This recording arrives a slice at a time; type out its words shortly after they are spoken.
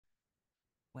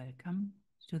Welcome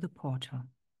to the portal,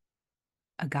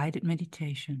 a guided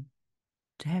meditation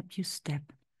to help you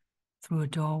step through a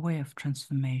doorway of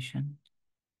transformation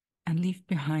and leave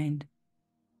behind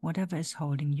whatever is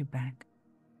holding you back.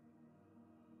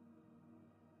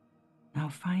 Now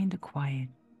find a quiet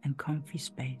and comfy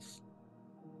space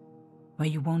where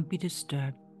you won't be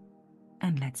disturbed,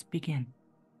 and let's begin.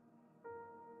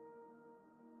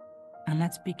 And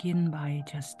let's begin by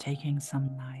just taking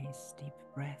some nice deep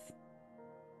breath.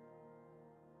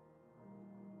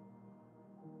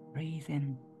 Breathe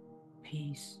in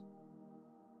peace.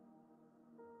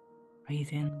 Breathe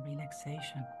in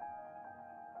relaxation.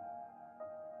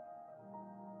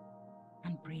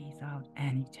 And breathe out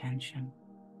any tension.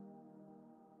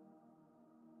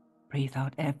 Breathe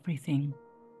out everything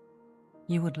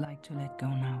you would like to let go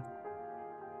now.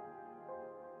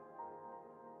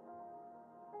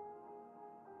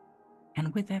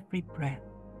 And with every breath,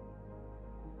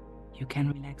 you can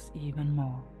relax even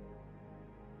more.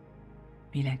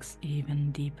 Relax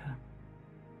even deeper.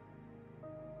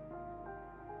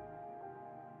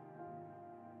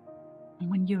 And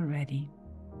when you're ready,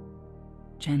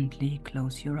 gently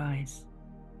close your eyes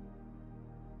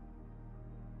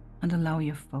and allow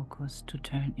your focus to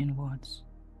turn inwards.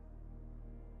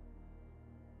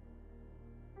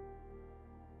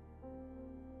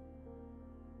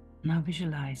 Now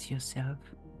visualize yourself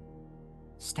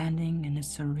standing in a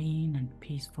serene and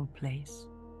peaceful place,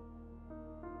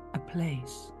 a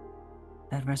place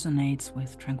that resonates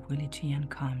with tranquility and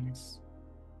calmness.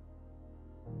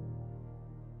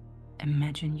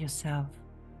 Imagine yourself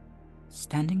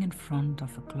standing in front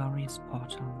of a glorious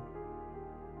portal,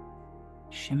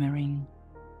 shimmering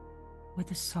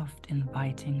with a soft,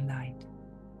 inviting light.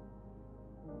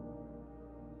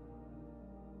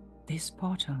 This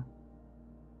portal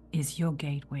is your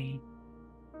gateway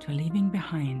to leaving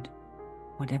behind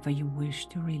whatever you wish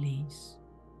to release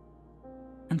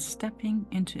and stepping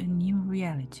into a new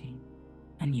reality,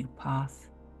 a new path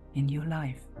in your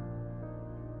life.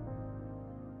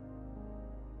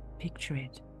 Picture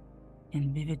it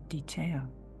in vivid detail.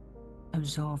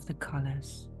 Absorb the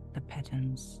colors, the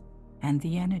patterns, and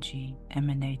the energy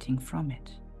emanating from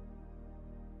it.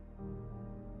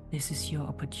 This is your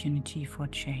opportunity for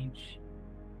change.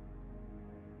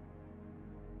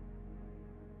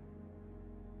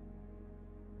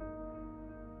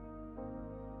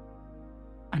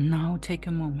 And now take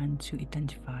a moment to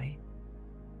identify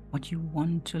what you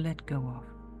want to let go of.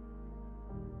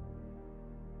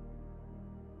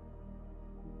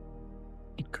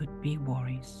 It could be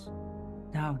worries,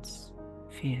 doubts,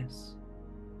 fears,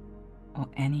 or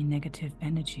any negative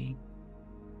energy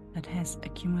that has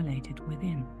accumulated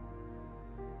within.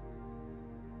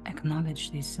 Acknowledge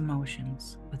these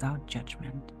emotions without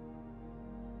judgment.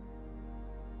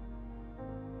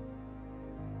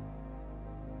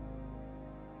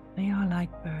 They are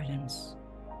like burdens,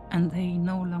 and they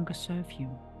no longer serve you.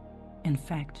 In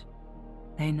fact,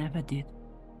 they never did.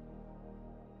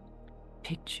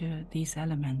 Picture these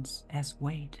elements as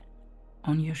weight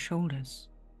on your shoulders,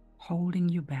 holding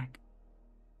you back.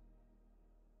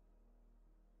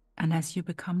 And as you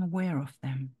become aware of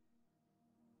them,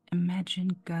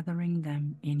 imagine gathering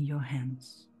them in your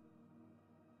hands.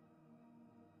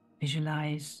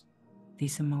 Visualize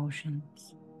these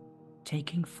emotions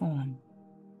taking form,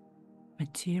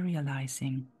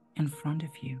 materializing in front of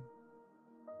you.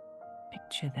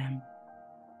 Picture them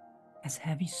as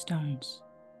heavy stones,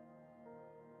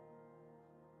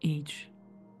 each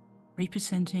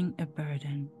representing a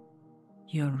burden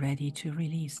you're ready to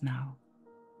release now.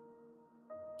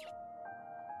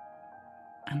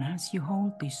 And as you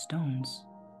hold these stones,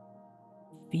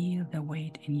 feel their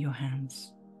weight in your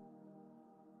hands.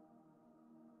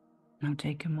 Now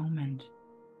take a moment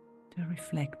to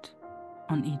reflect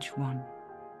on each one.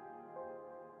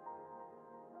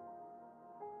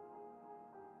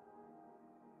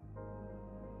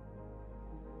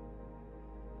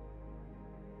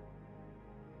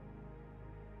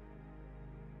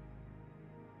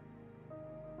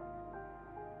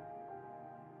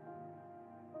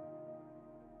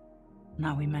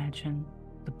 Now imagine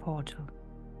the portal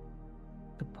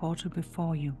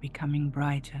before you becoming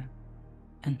brighter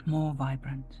and more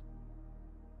vibrant.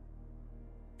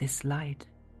 This light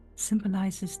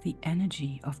symbolizes the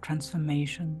energy of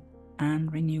transformation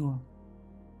and renewal.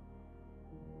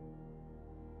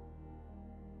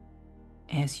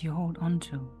 As you hold on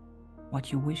to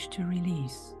what you wish to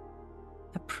release,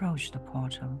 approach the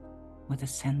portal with a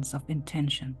sense of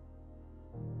intention.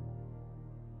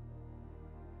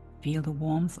 Feel the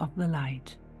warmth of the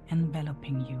light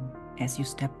enveloping you as you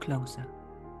step closer.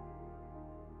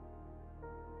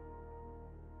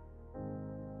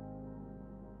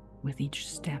 with each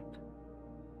step.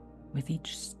 With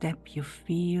each step, you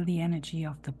feel the energy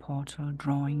of the portal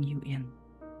drawing you in.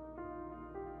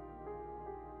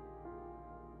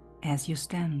 As you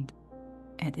stand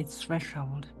at its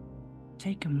threshold,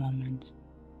 take a moment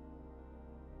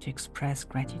to express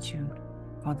gratitude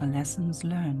for the lessons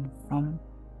learned from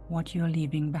what you're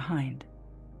leaving behind.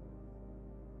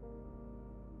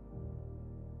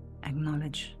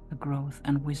 Acknowledge the growth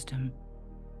and wisdom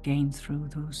gained through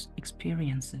those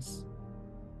experiences.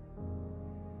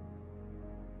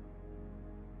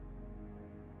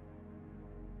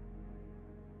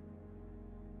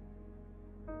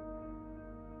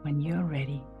 When you're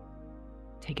ready,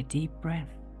 take a deep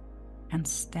breath and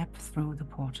step through the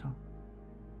portal.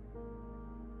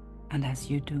 And as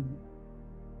you do,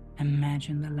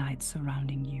 imagine the light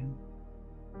surrounding you,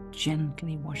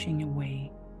 gently washing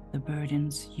away the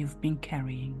burdens you've been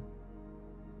carrying.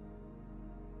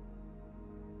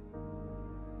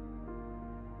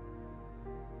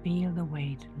 Feel the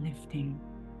weight lifting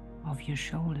of your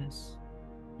shoulders,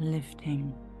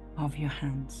 lifting of your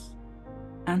hands,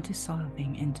 and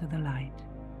dissolving into the light.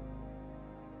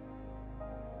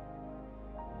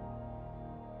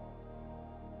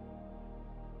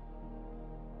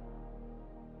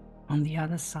 On the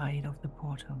other side of the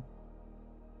portal,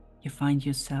 you find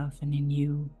yourself in a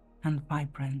new and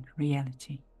vibrant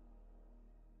reality.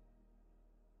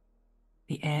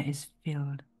 The air is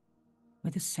filled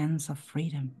with a sense of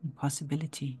freedom and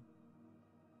possibility.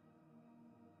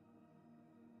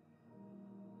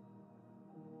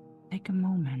 Take a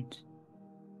moment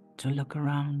to look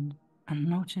around and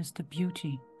notice the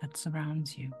beauty that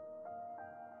surrounds you.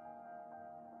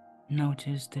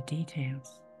 Notice the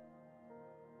details,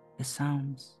 the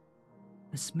sounds,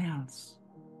 the smells,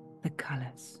 the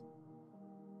colors.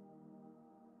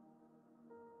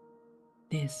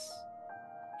 This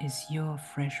is your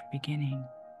fresh beginning,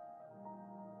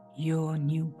 your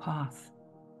new path,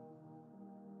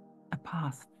 a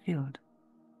path filled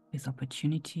with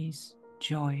opportunities,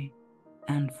 joy,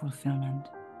 and fulfillment.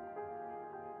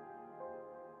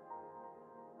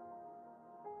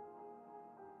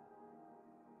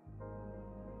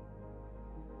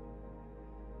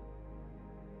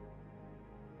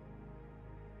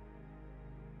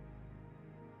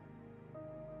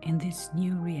 In this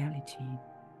new reality,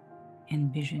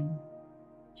 envision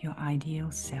your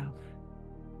ideal self.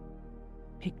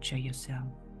 Picture yourself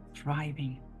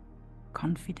thriving,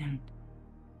 confident,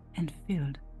 and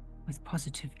filled with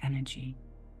positive energy.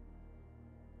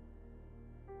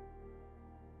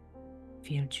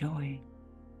 Feel joy,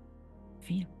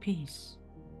 feel peace,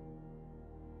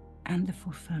 and the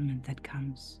fulfillment that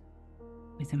comes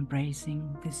with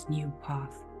embracing this new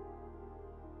path.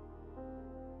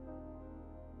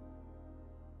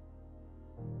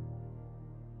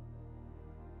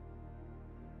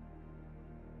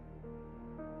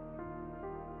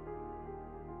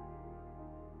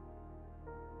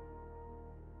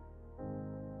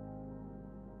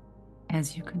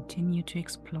 As you continue to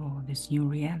explore this new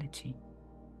reality,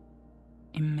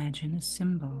 imagine a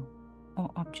symbol or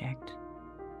object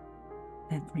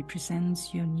that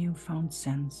represents your newfound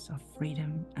sense of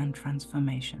freedom and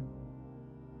transformation.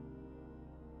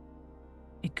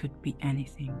 It could be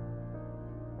anything: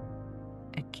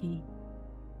 a key,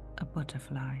 a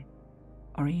butterfly,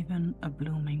 or even a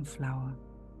blooming flower.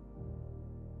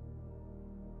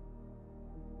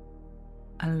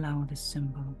 Allow this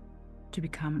symbol to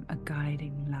become a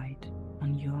guiding light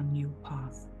on your new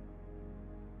path.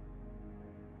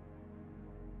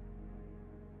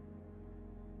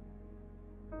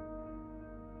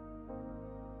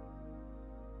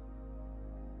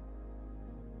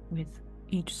 With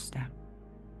each step,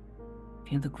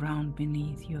 feel the ground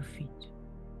beneath your feet,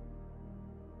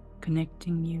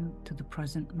 connecting you to the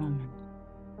present moment.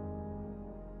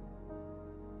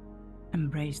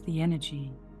 Embrace the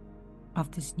energy of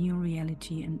this new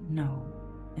reality and know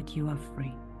that you are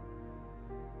free.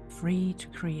 Free to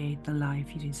create the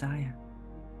life you desire.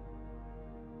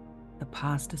 The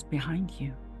past is behind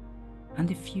you, and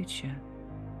the future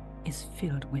is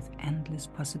filled with endless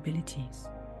possibilities.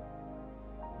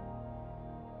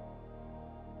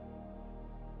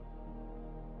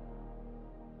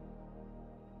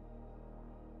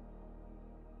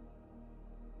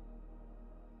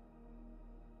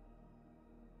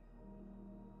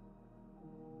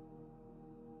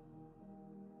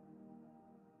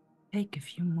 Take a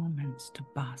few moments to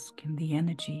bask in the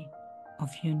energy of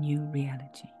your new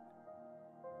reality.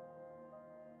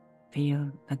 Feel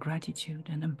the gratitude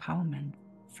and empowerment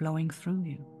flowing through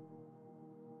you.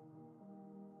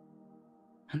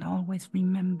 And always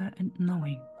remember and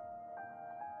knowing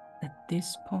that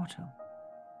this portal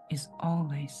is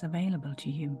always available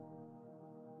to you.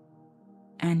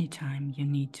 Anytime you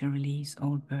need to release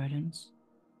old burdens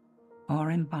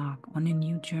or embark on a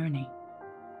new journey,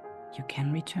 you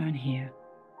can return here.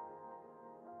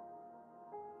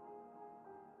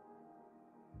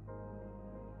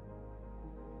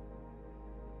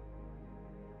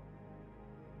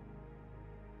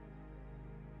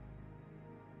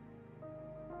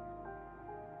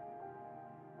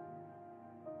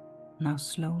 Now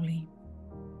slowly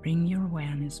bring your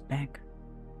awareness back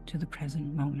to the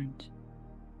present moment.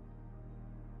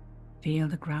 Feel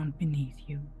the ground beneath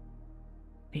you,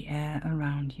 the air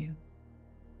around you,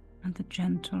 and the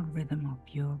gentle rhythm of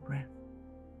your breath.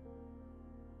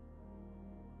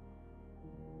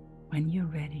 When you're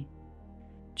ready,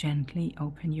 gently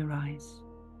open your eyes,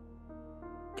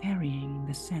 carrying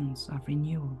the sense of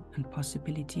renewal and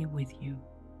possibility with you.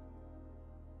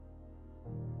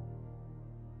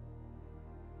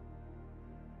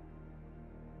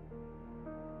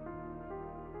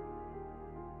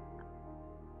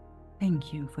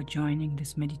 Thank you for joining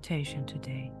this meditation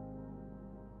today.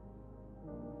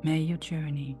 May your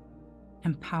journey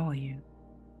empower you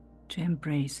to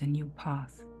embrace a new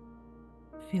path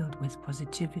filled with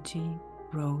positivity,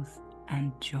 growth,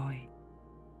 and joy.